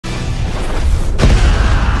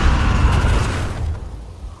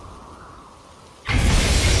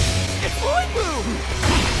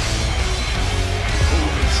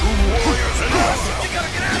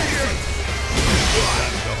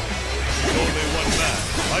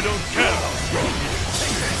don't care.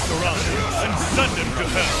 Surround him and send him to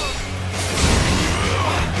hell.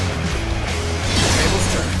 Tables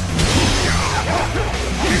turn.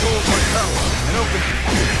 Behold my power and open.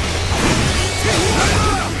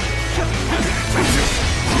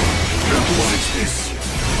 What is this?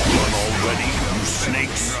 Run already, you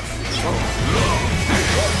snakes?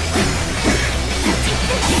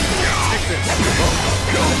 Take this.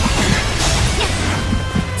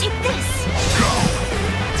 Take this!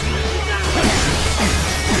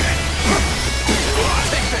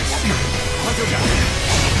 Take this. Hunter down.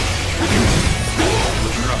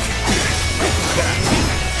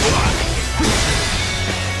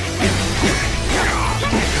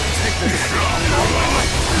 Take this.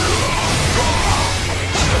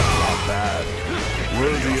 Not bad.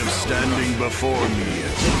 Worthy of standing before me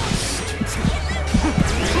at least.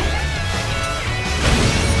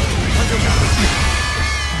 Hunter down.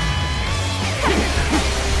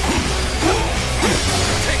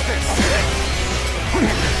 Take this.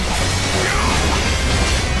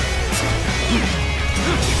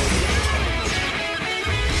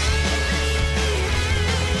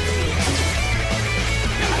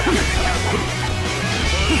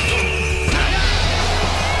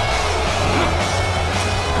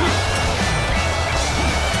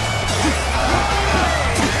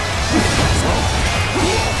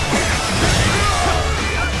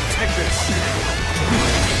 Take this.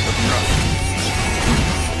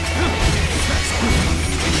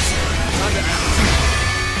 Time to act.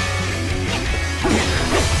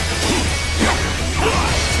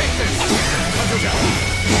 Take this. Hunter down.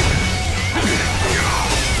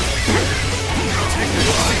 Take this.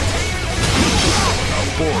 How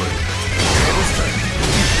boring. Tables turn.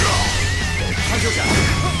 Hunter down.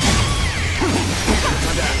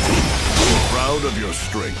 Time to act. Proud of your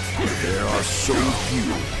strength. There are so few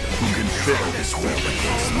who can fare this well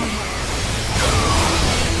against me.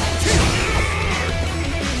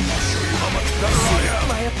 Show you how much better I am.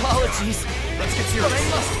 My apologies, Let's get but serious. I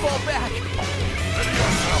must fall back.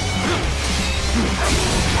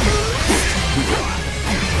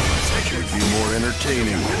 It could be more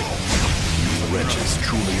entertaining. You wretches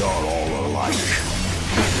truly are all alike.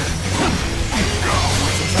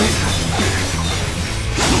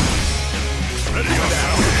 Ready up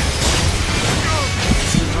now.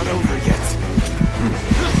 It's not over yet.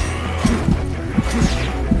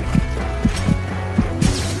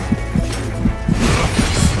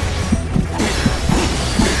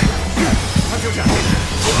 Hunter down.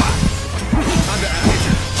 Time to act.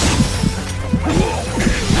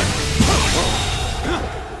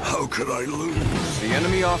 How could I lose? The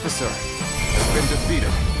enemy officer has been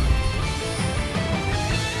defeated.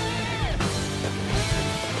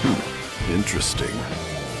 Interesting.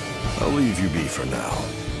 I'll leave you be for now.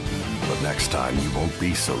 But next time you won't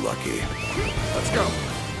be so lucky. Let's go.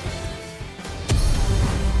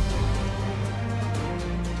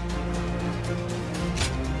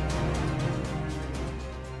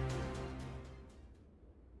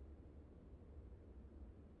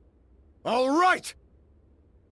 All right!